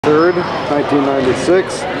3rd,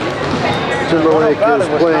 1996. Timberlake is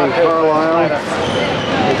playing Carlisle.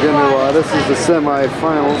 Again, this is the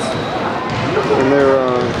semi-finals, and they're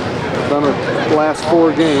on the last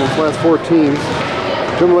 4 games, last 4 teams.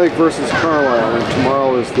 Timberlake versus Carlisle, and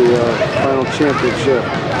tomorrow is the final championship.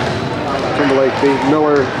 Timberlake beat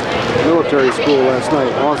Miller Military School last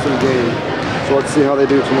night. Awesome game. So let's see how they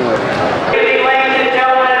do tonight.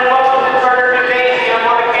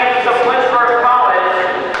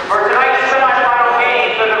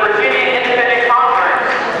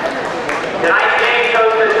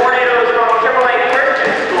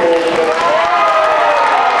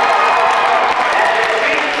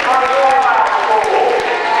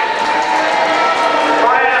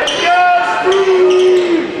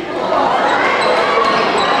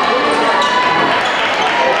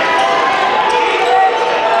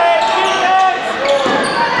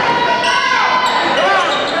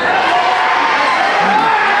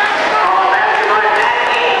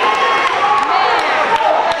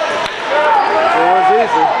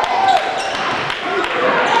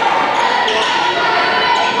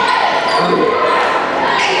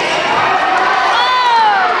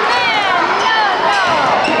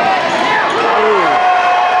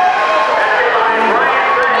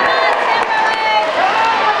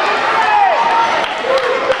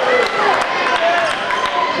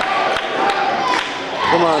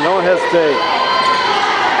 Come on, don't hesitate.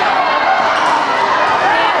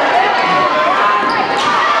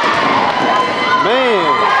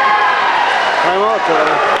 Man, time out,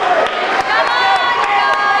 Tyler.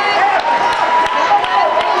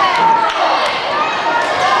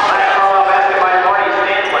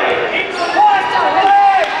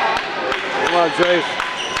 Come on, Jace.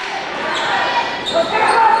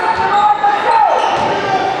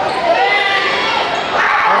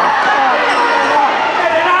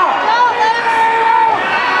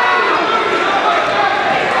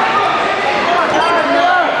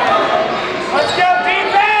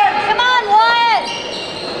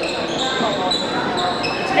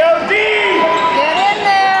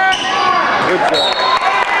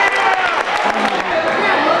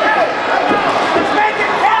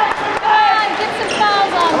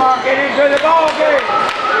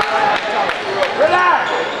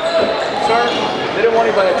 They didn't want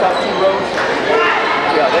anybody in the top 2 rows.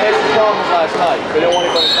 Yeah, they had some problems last night. They didn't want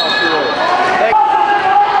anybody in the top 2 rows.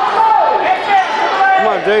 Come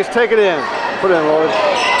on, Jace, take it in. Put it in, Lloyd.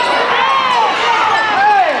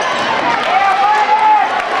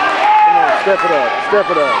 Come on, step it up. Step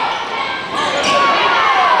it up.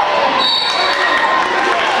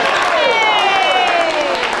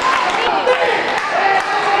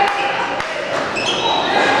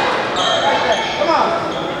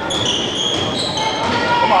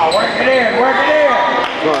 Work it in, work it in.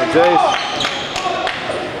 Come on, Jace.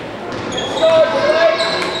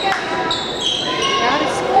 Gotta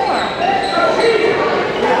score.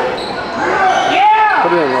 Yeah!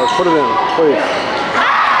 Put it in, Lord. Put it in, please.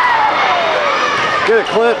 Get it,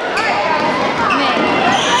 Clint.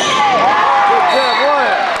 Good job,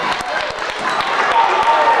 Wyatt.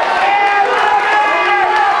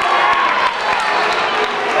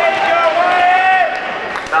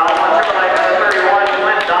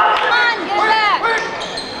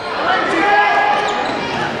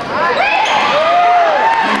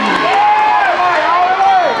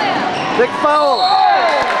 Big foul.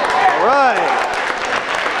 All right.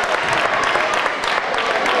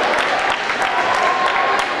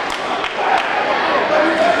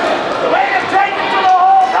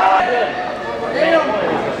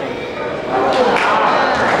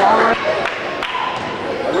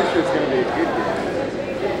 I wish it was going to be a good game.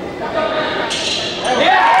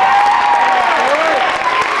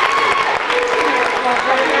 Come on.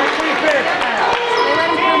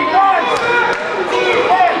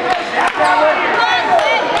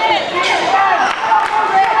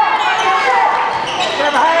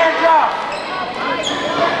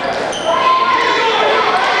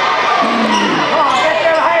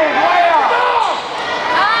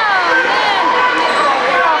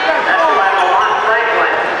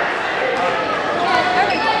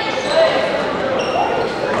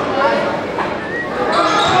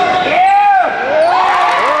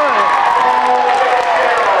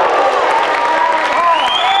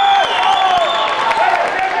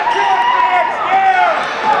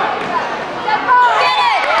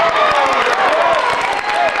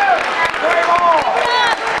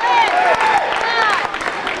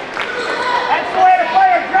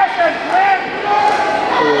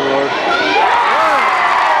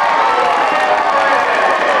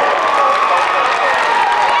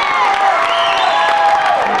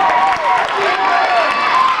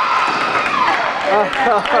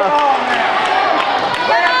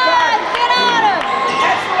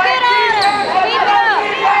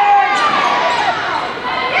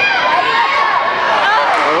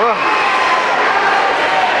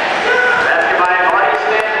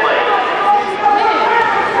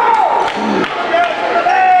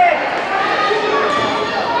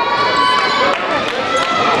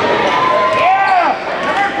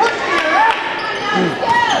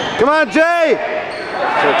 Come on, Jay!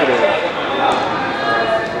 Check it in.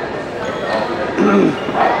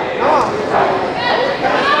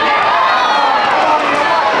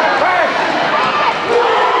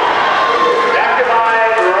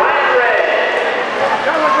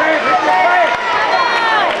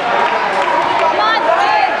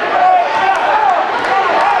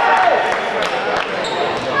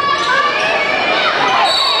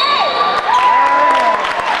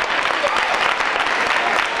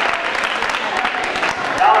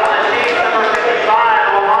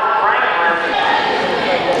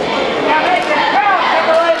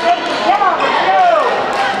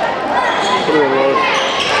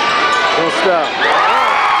 Don't stop.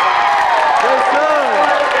 Jason!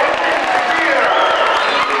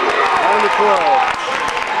 9-12.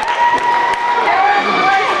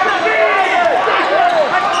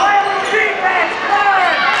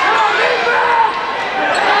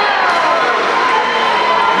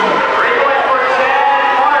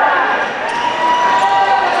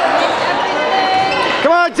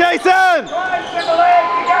 Come on, Jason!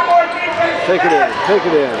 Take it in. Take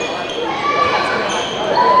it in.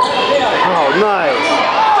 Oh, nice.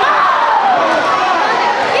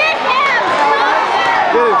 Get him!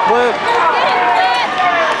 Get it, Clint.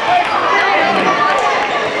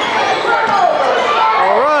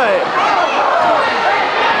 All right.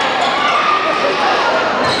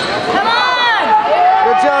 Come on!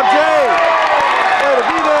 Good job, Jay. Way to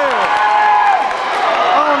be there.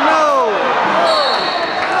 Oh, no.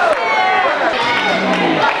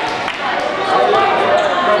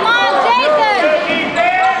 Come on,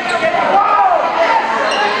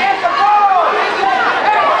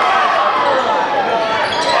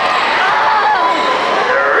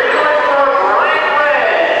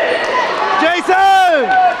 Jason!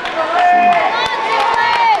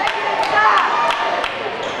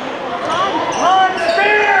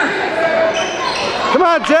 Come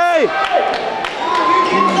on, Jay!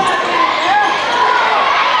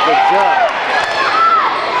 Good job.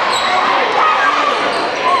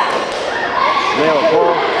 Nail it,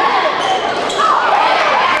 Paul.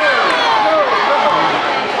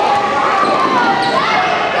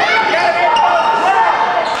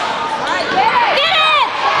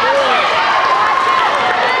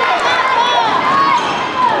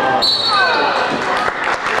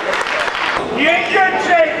 You ain't good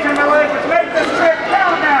shape, Timberlake. Let's make this trip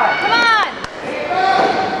count now. Come on!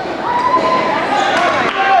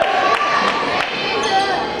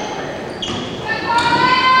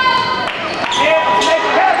 Yeah, let's make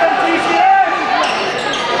it happen, TCS.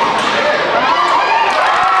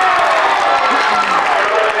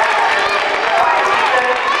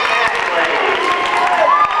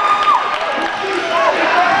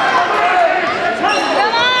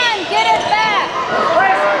 Come on! Get it back!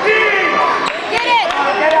 Play some D. Get it!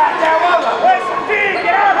 Get out there with her. Play some D.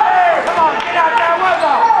 Get out there. Come on, get out there with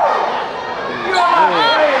her. You don't have to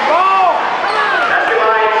play the ball. That's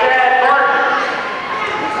what I said, Martin.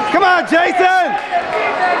 Come on, Jason!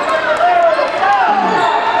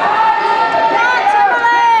 Come on,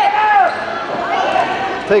 Timberlake!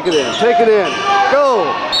 Take it in, take it in. Go!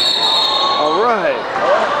 All right.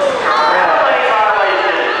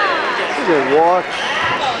 Good walk.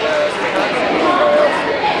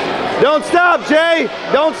 Don't stop, Jay!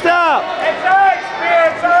 Don't stop! It's all right, Spear.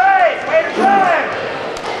 It's all right. Wait a time.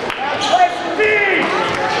 Now play some D.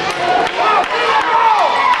 Go, get the ball.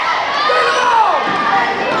 Get the ball.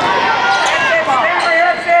 That's it, Stanley.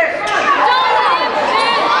 That's it.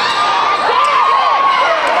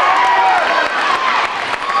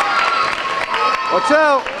 Watch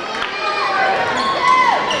out!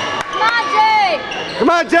 Come on, Jay! Come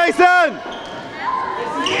on, Jason!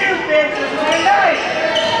 You bitch is my night.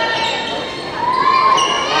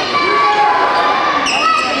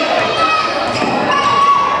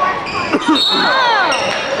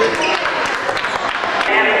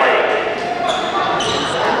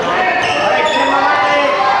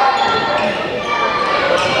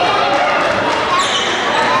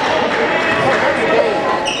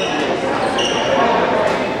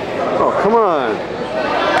 Oh, come on.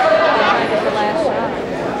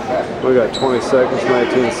 We got 20 seconds,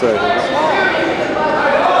 19 seconds.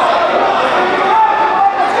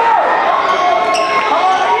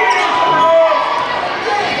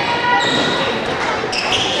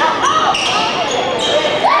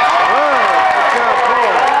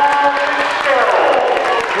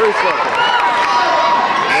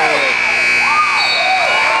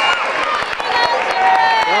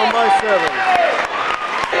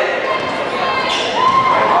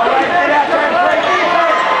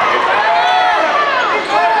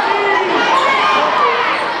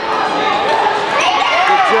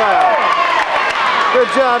 Good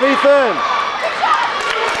job, Ethan.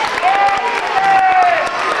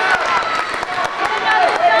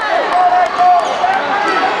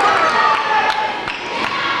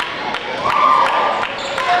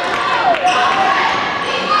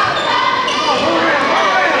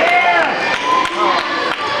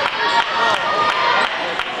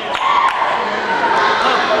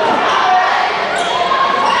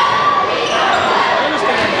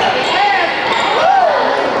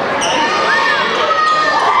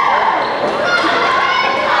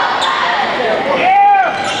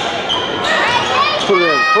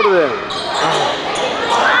 Put it in.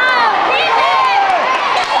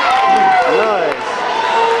 Nice.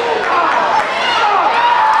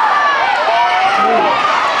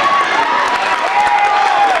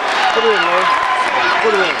 Put it in, Lou.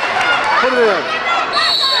 Put it in. Put it in.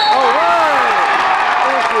 All right.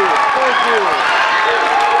 Thank you. Thank you.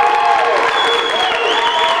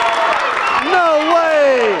 No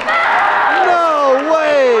way. No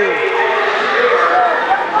way.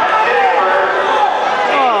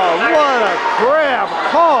 Grab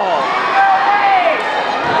call.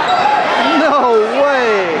 No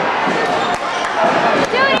way.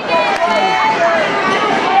 Do it again,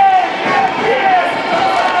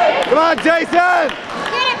 Come on, Jason.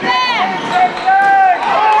 get it back.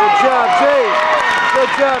 Good job, Jace.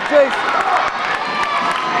 Good job, Jason.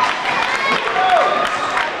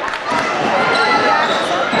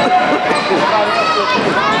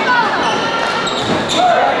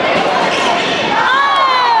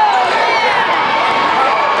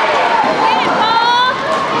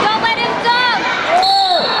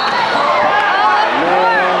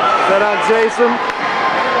 Jason.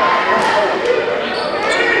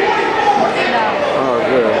 Oh,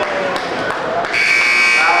 good.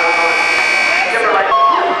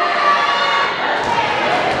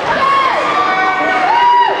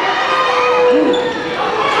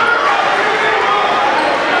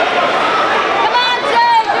 Come on,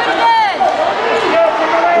 Jay, do it again.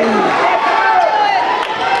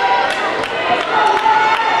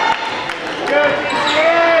 Good,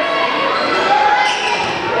 TCS.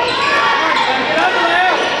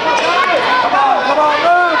 Come on,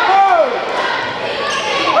 move, move!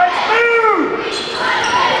 Let's move!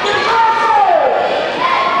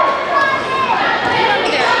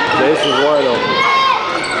 Jason's wide open.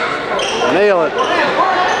 Nail it.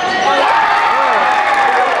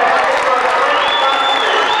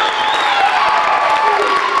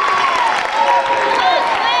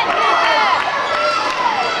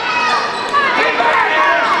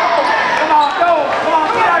 Come on, go! Come on,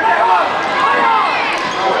 get out there, come on!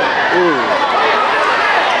 Ooh.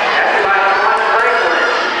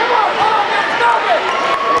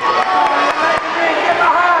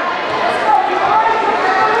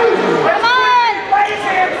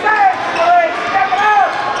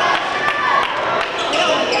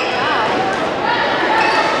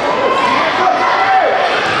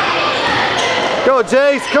 Go,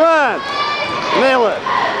 Jace, come on! Nail it!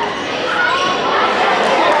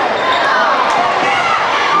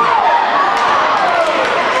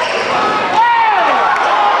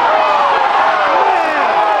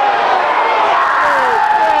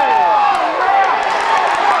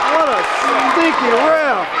 What a sneaky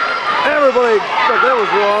ref! Everybody thought that was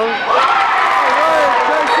wrong. All right,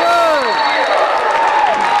 Jason!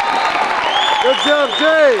 Good job,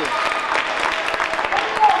 Jay!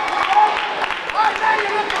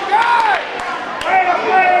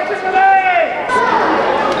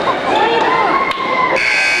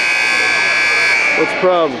 What's the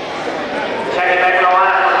problem?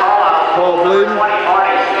 Paul bleeding?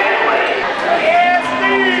 Yes,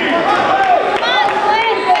 Steve!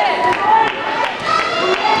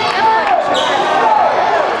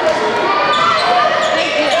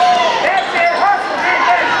 That's it, hustle, man,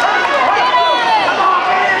 hustle, hustle! Come on,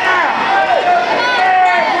 get in now!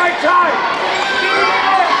 Yeah, right tight!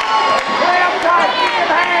 Play up tight, keep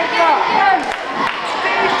your hands up!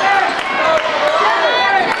 Steve,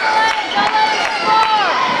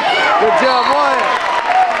 Good job, Wyatt.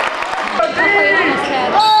 Okay, almost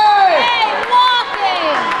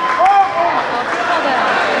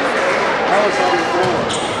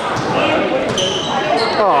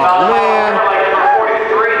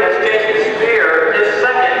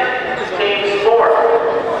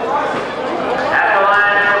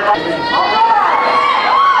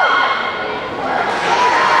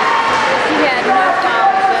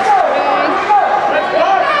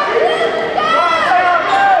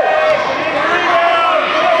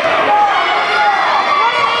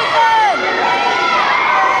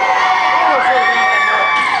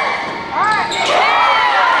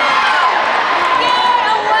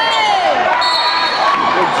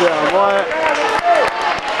job, Wyatt.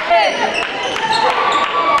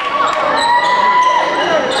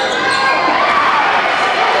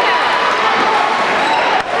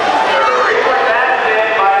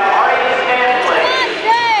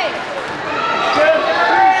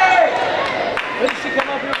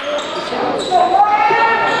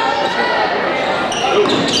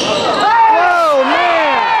 Whoa,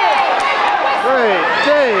 man! Great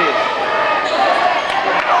day.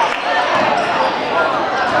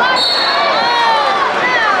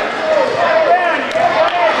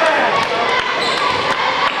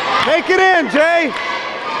 Take it in, Jay.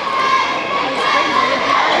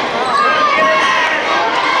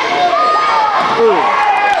 Ooh.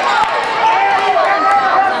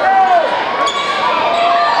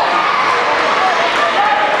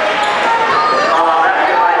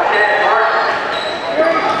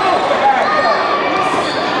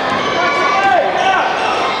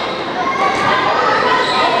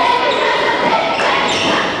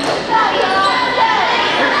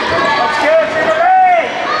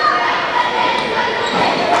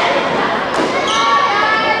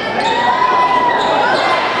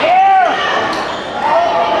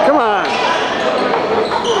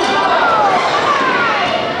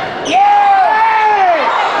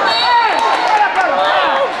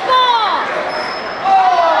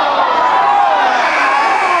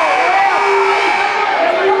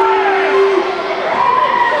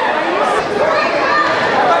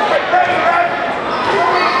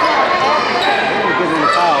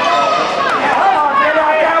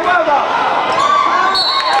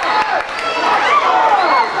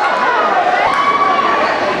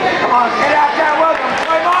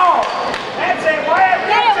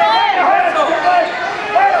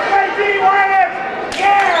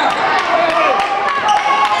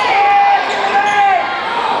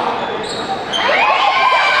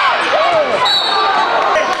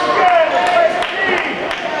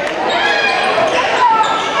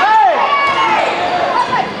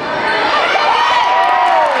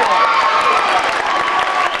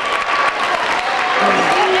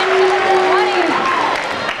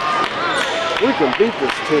 We can beat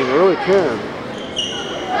this team, we really can.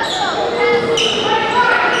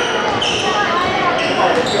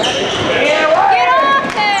 Get off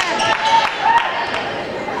there!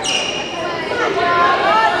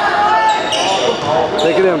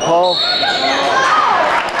 Take it in, Paul.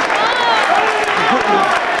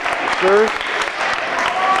 Sure.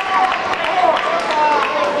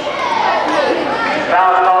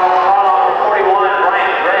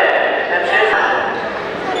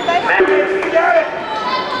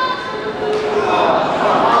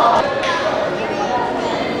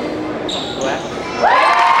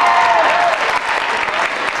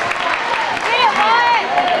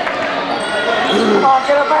 Come on,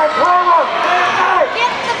 get it back forward!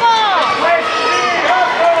 Get the ball!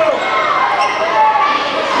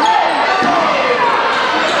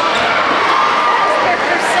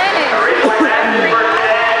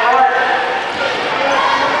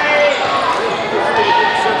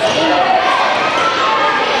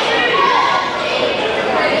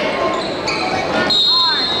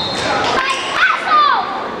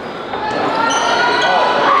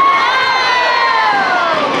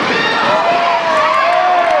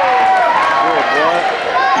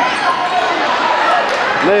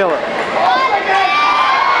 Nail it.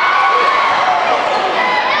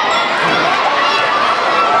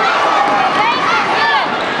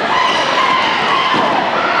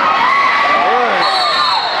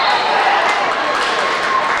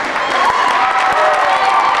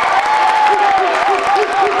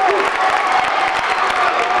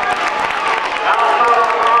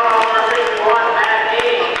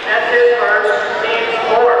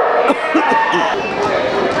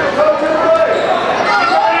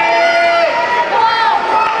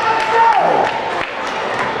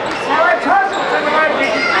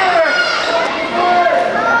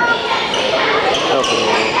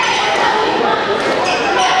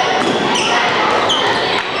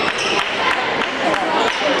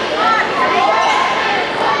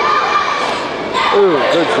 Ooh,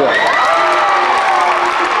 good shot.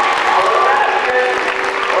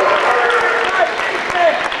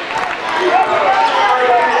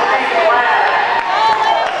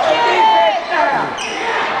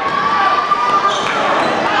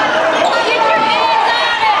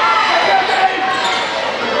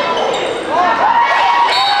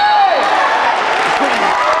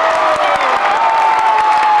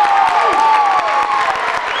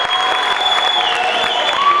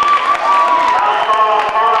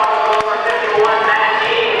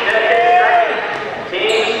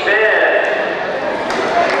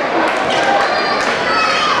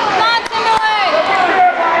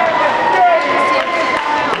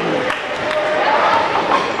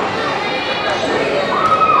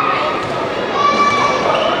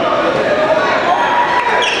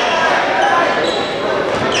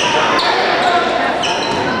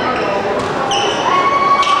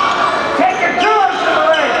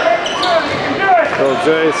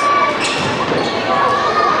 Jace.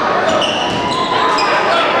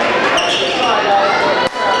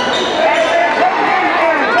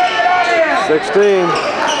 $16.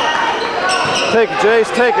 Take it, Jace.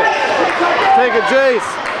 Take it. Take it, Jace.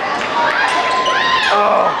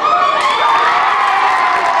 Oh.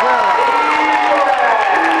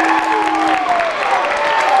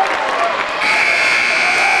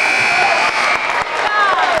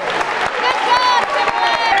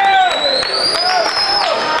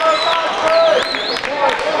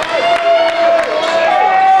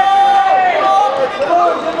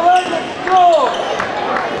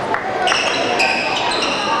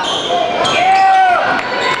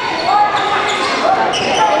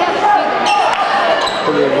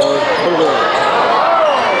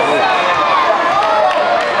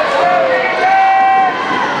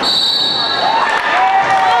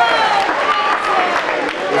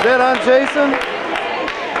 Is that on Jason?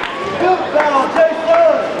 Foul,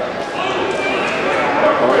 Jason!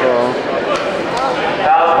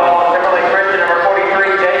 Foul ball, Timberlake Christian, number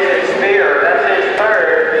 43, Jason Spear. That's his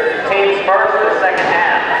third. Team's first in the second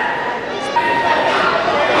half.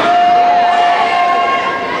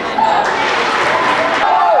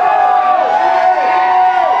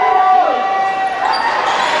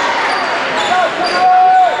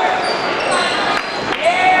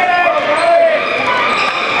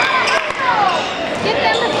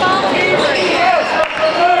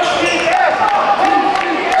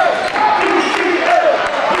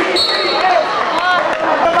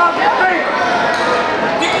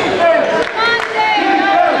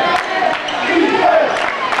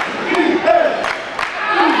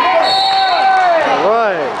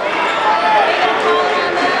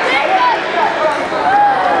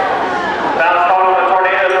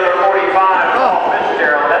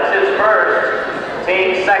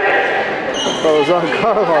 Oh, it was on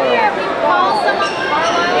Carlisle.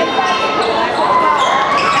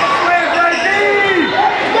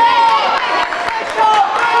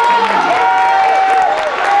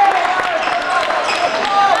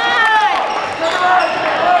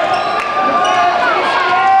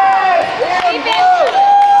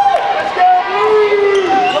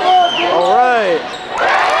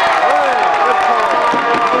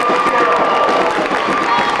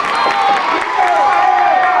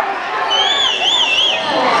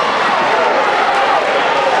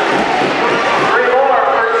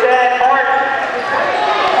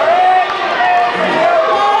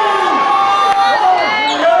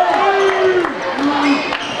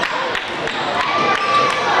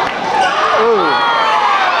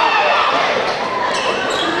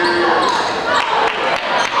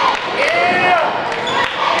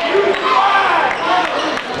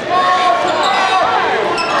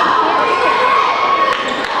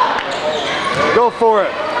 Go for it.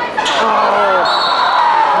 Oh.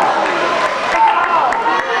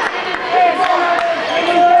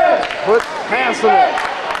 Quit passing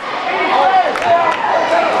it.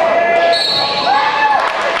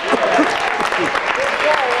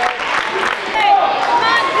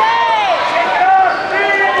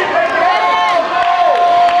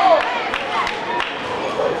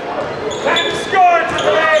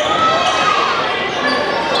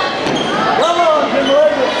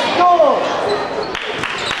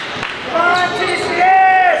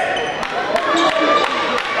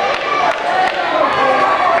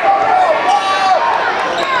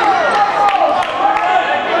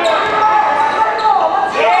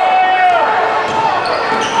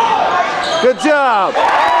 Good job.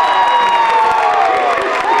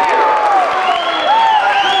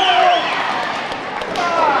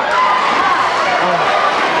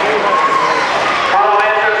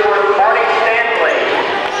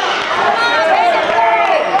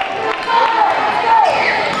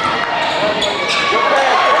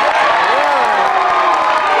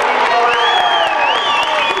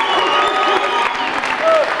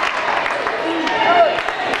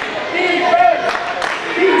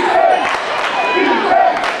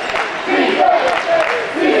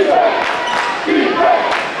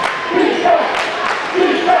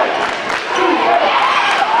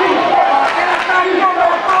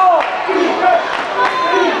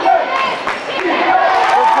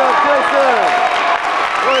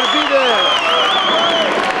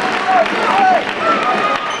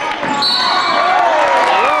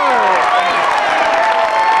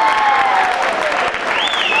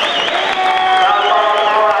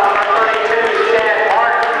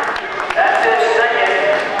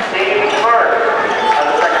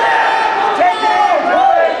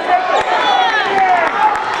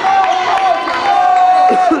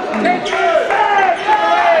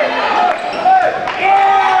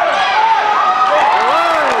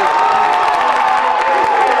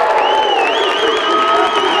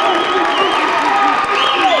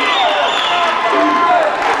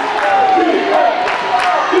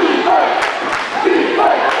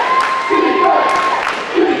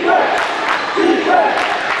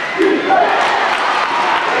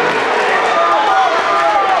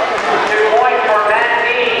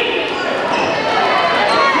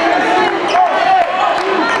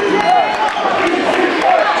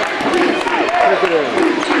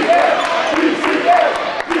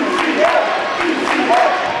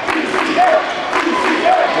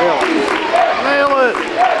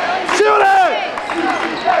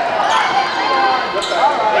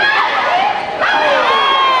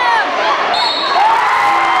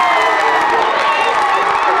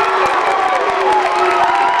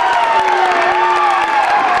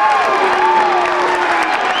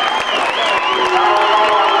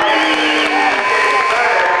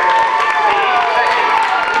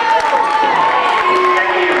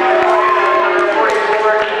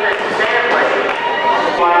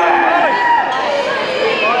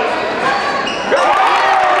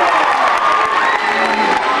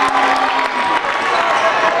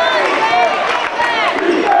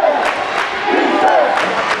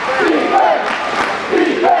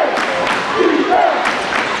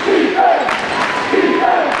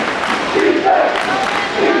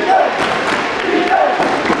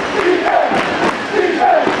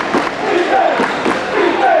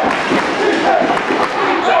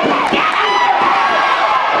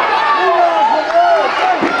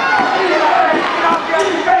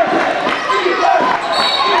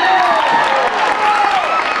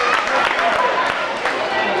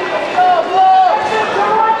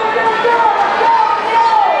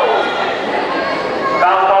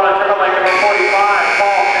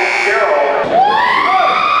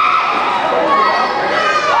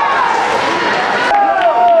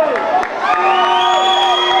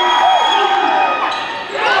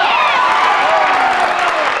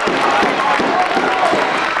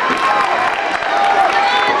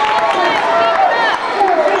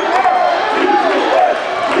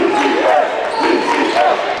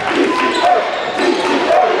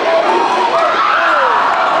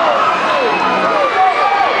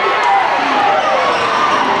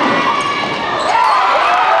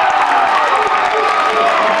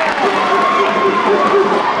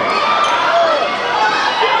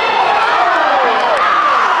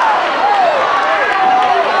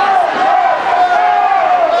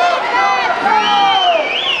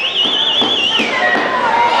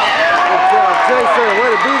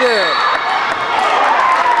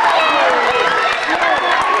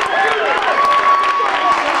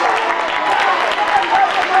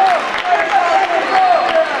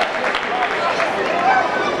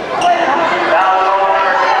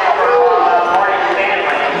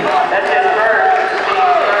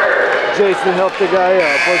 Jason helped the guy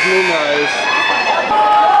up, wasn't he nice?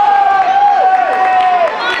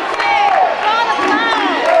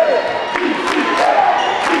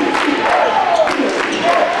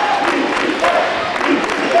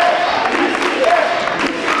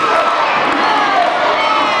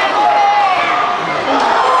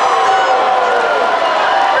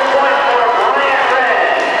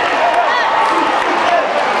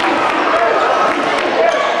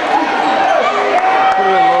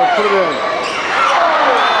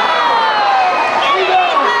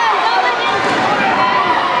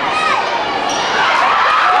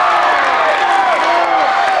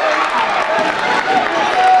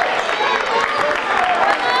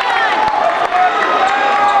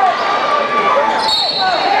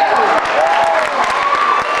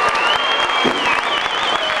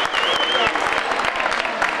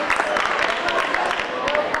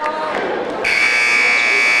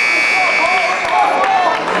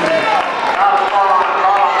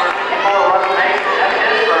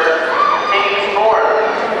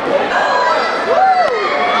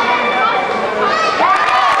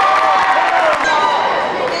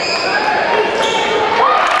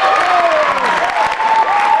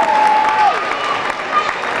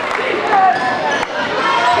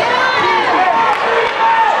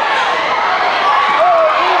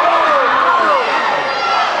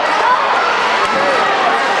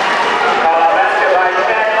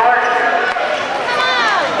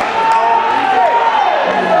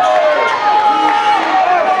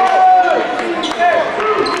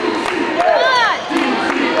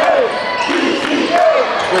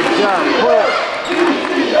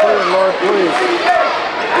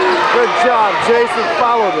 Good job, Jason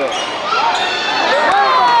followed it.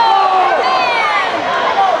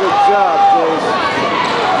 Good job, Jason.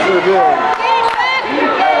 Sure did.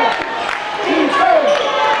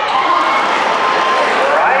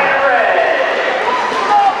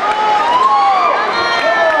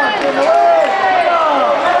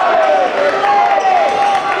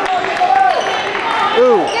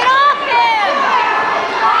 Ooh. Get off him!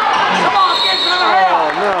 Come on, get to the rail! Oh,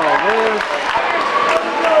 no, man.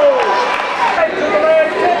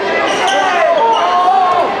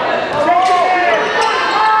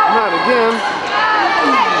 Not again.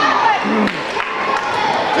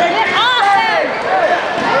 Get off him!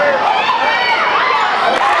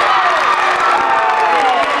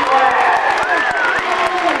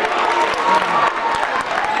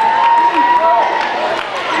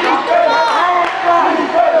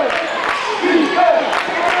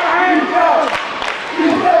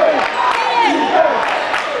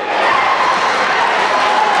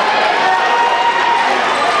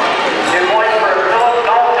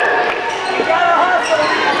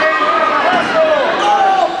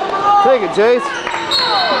 Take it, Jace.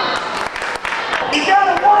 You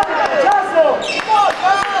gotta want it, tussle! Come on,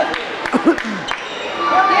 guys!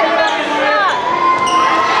 Get him on the shot!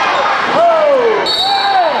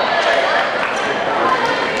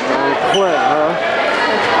 Clint, huh?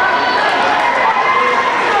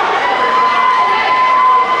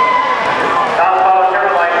 Southpaw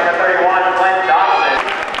Chevrolet, number 31, Clint Dobson.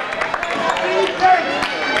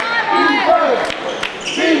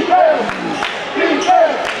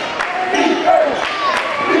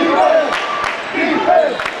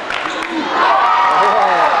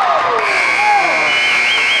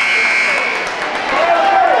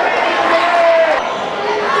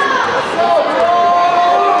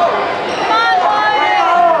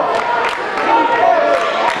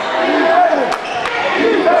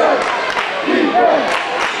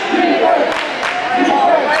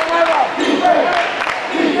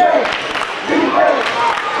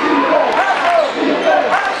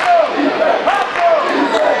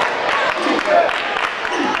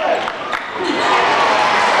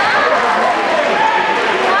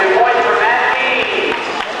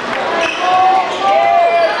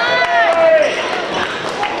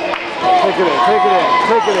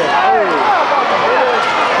 Take it in.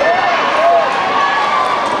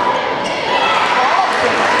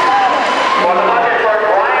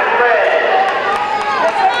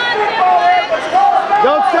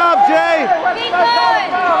 Don't stop, Jay. Keep going!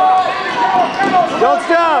 Don't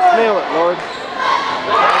stop. Nail it, Lord.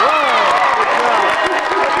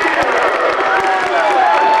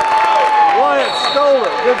 Wyatt stole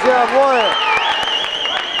it. Good job, Wyatt.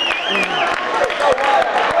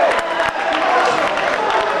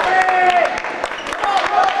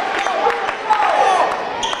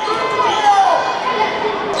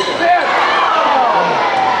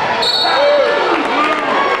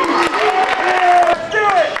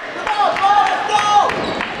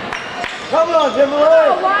 Come on,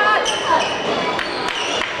 Timberlake!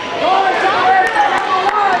 Go on,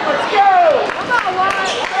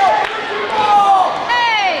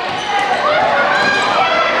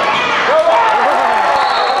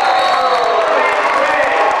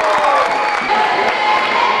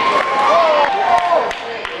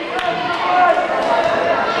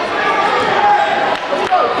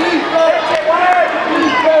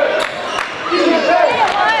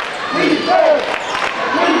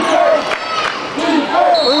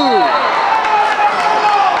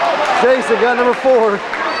 Jason got number 4.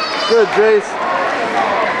 Good, Jace.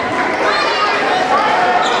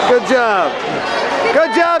 Good job.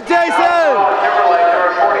 Good job, Jason. Timberlake,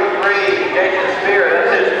 number 43, Jason Spear.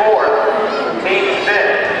 That's his 4th. Team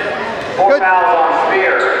 5th. 4 fouls on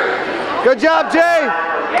Spear. Good job, Jay.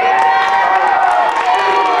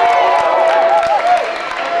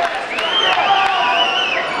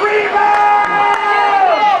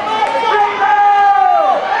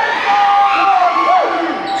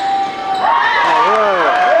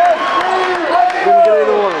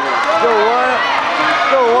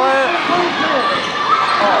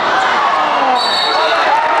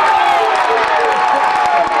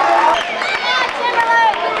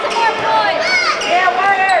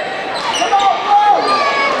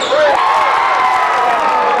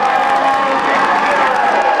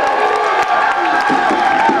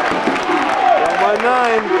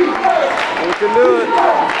 We can do it. All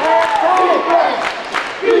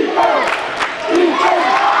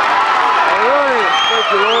right. Thank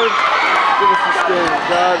you, Lord. Give us this game,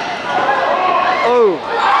 God. Oh.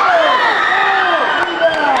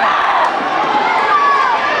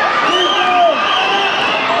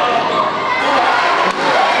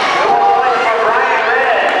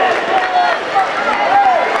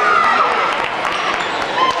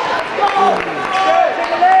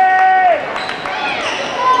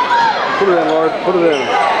 Put it in, Lord. Put it in.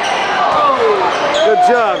 Good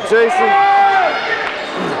job, Jason.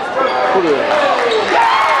 Put it in.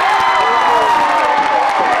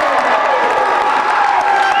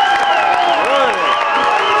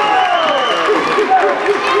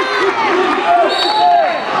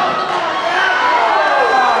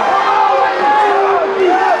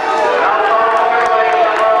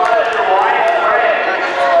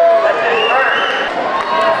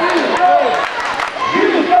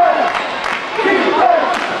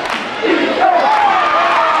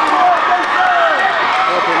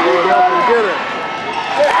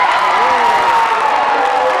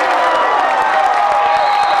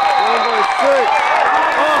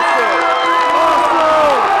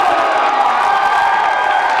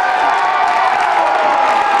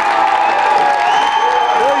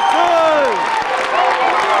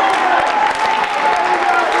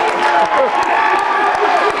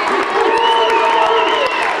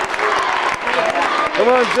 Come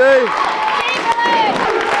on, Jay.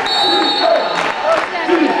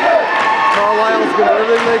 Carlisle's doing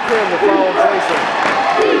everything they can to follow Jason.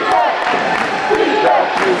 God,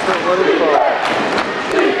 please don't let him fall.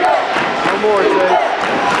 No more, Jay.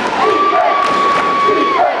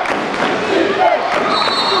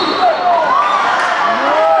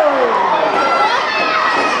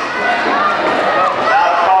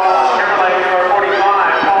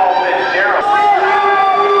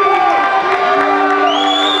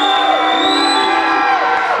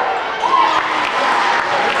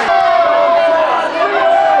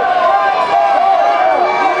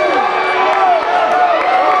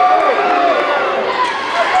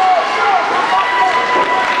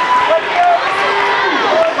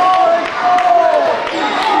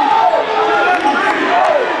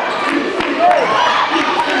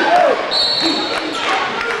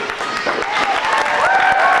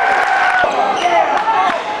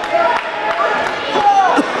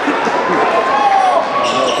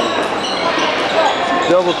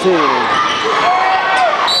 Double team.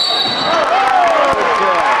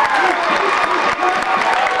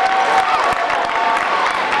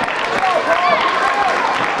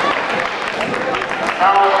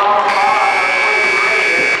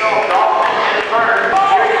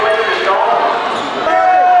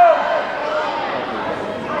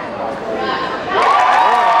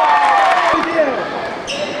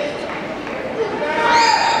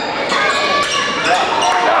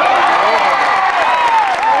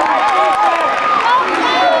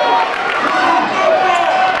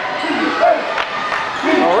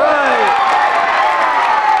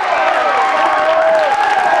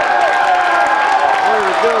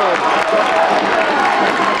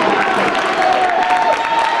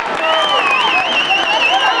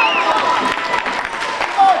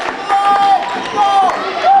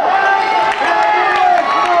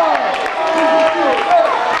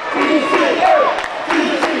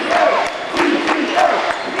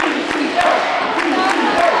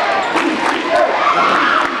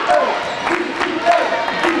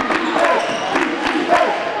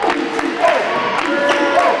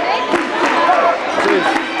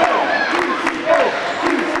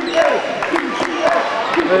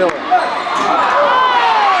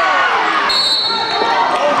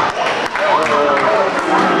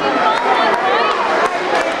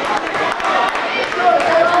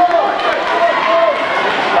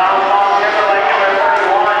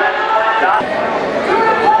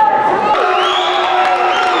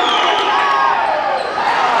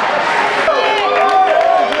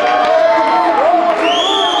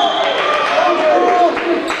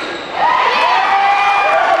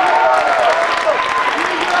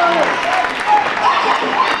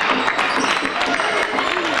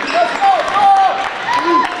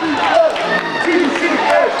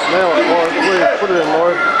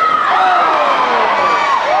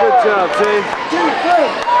 Jay.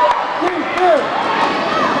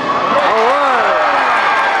 All right.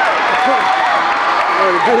 Way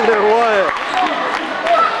to be there, Wyatt.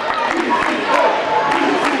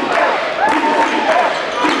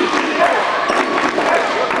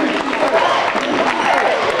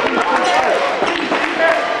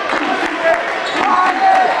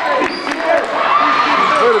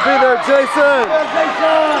 Way to be there, Jason.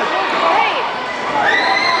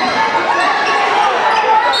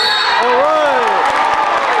 All right.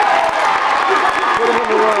 Put him on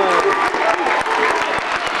the run.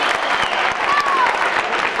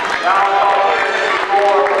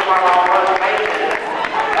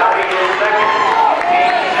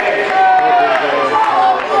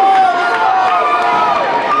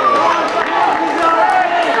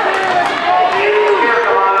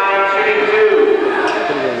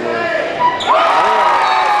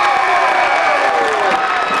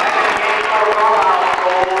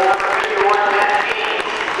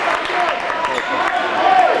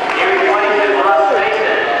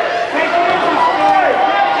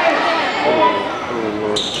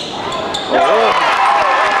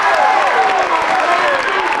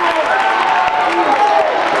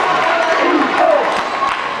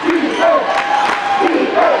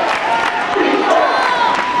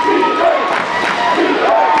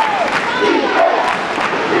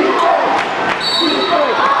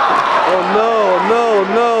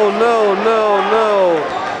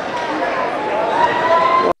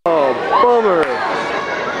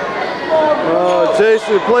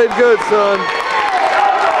 Jason, you played good, son.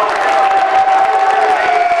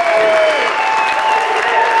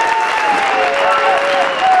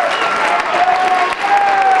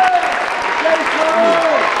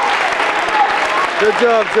 Good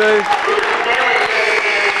job, Jay.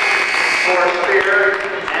 For Spear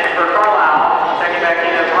and for Carlisle, checking back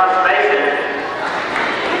in as Russ Mason.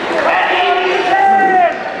 And he is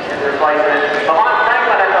replacement. Lamont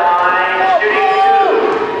Franklin at the line, shooting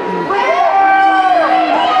 2.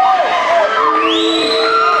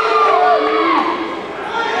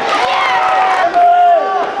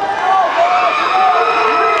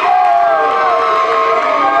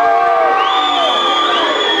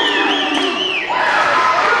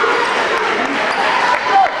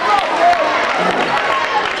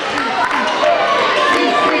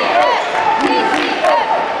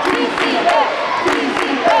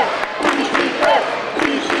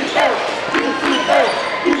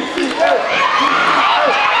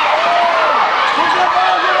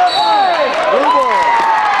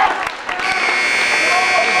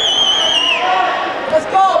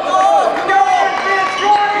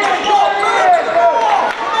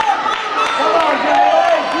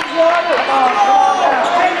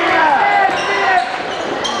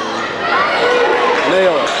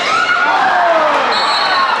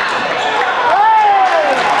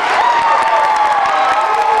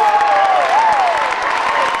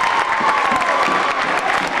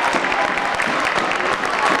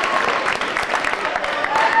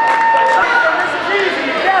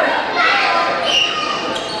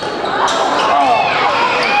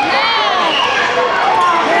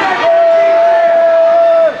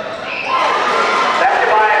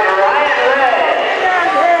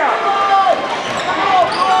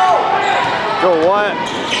 Go, Wyatt.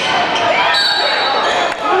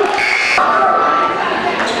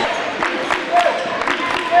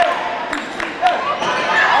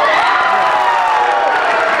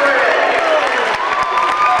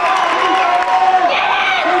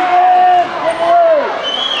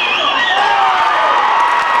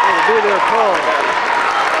 Be there, Paul.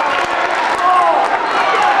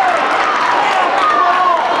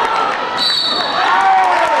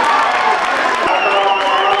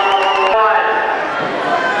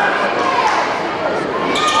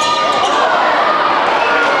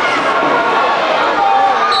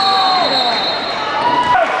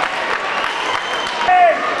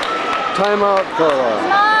 Timeout, Carlisle.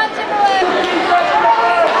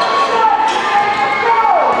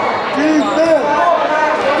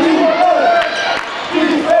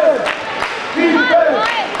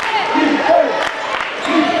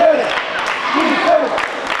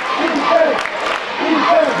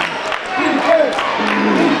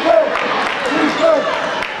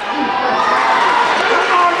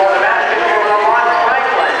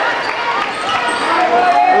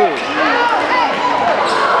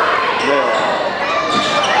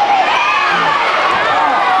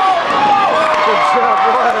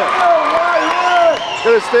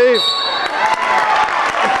 Good, Steve.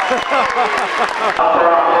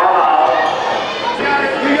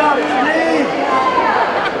 You got it, Steve.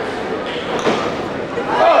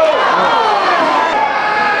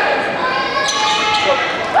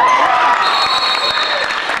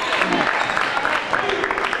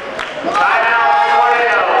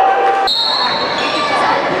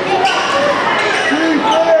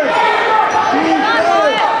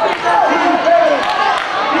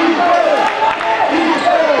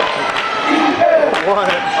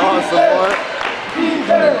 somewhat.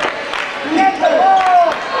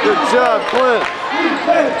 Good job, Clint.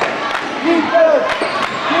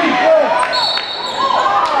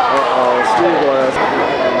 Uh-oh, Steve Glass.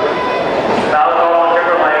 Foul call on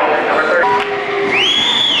Timberlake, number 30.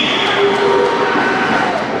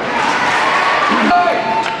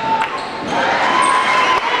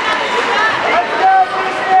 Let's go,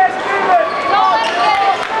 TCS, keep it! Don't let him get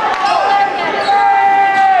it. Don't let him get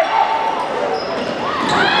it.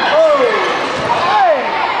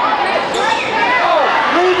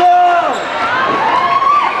 Rebound!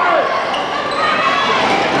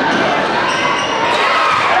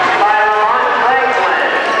 By Lamont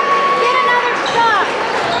Franklin. Get another shot.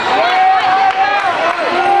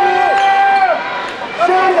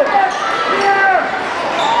 Shoot it! Here!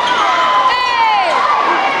 Hey!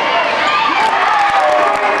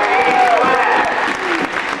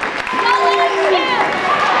 Don't let him shoot.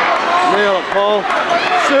 Nail it, Paul.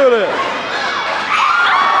 Shoot it.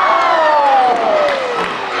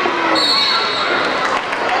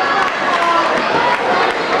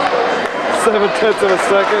 Seven-tenths of a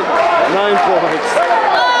second, 9 points.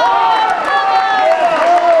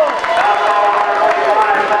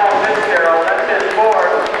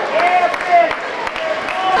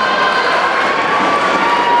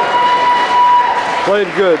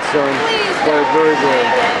 Played good, son. Played very good.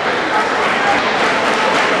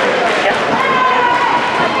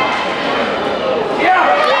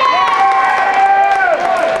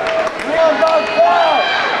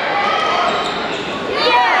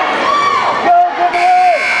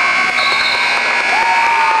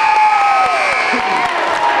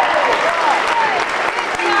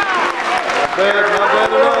 Not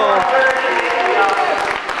bad at all.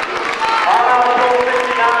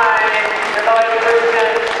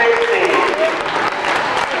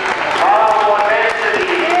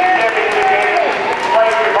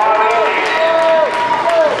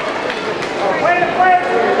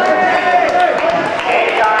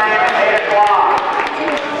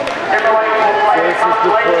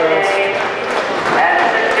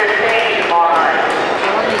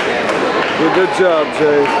 Good job,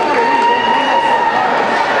 Chase.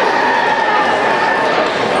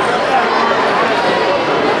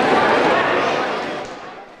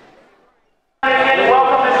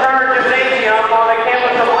 Welcome to Turner Gymnasium on the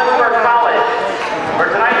campus of Lynchburg College, for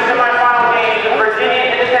tonight's semifinal game of Virginia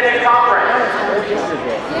Independent Conference.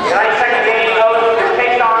 Tonight's second game goes to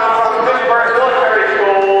K-Star from Pittsburgh Military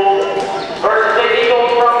School versus the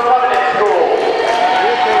Eagles from Covenant School.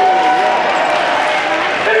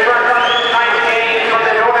 Pittsburgh comes to tonight's game from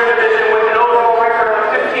the Northern Division with an overall record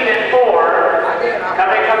of 15-4.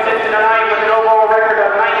 Covenant comes in tonight with an overall record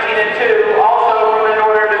of 19-2, also from the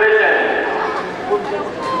Northern Division.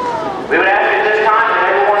 We would ask at this time that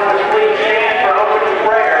everyone would please stand for opening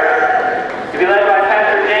prayer to be led by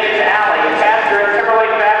Pastor James Alley, pastor at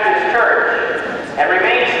Timberlake Baptist Church, and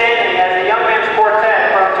remain standing as the Young Men's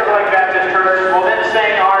Quartet from Timberlake Baptist Church will then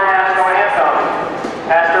sing our national anthem.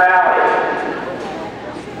 Pastor Alley.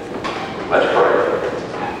 Let's pray.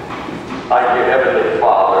 Thank you, Heavenly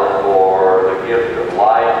Father, for the gift of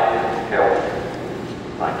life and health.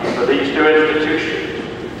 Thank you for these two institutions.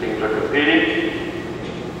 Teams are competing.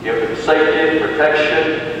 Give them safety and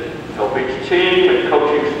protection. Help each team and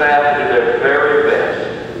coaching staff do their very best.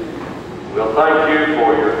 We'll thank you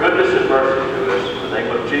for your goodness and mercy to us. In the name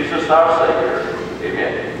of Jesus, our Savior.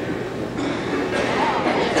 Amen.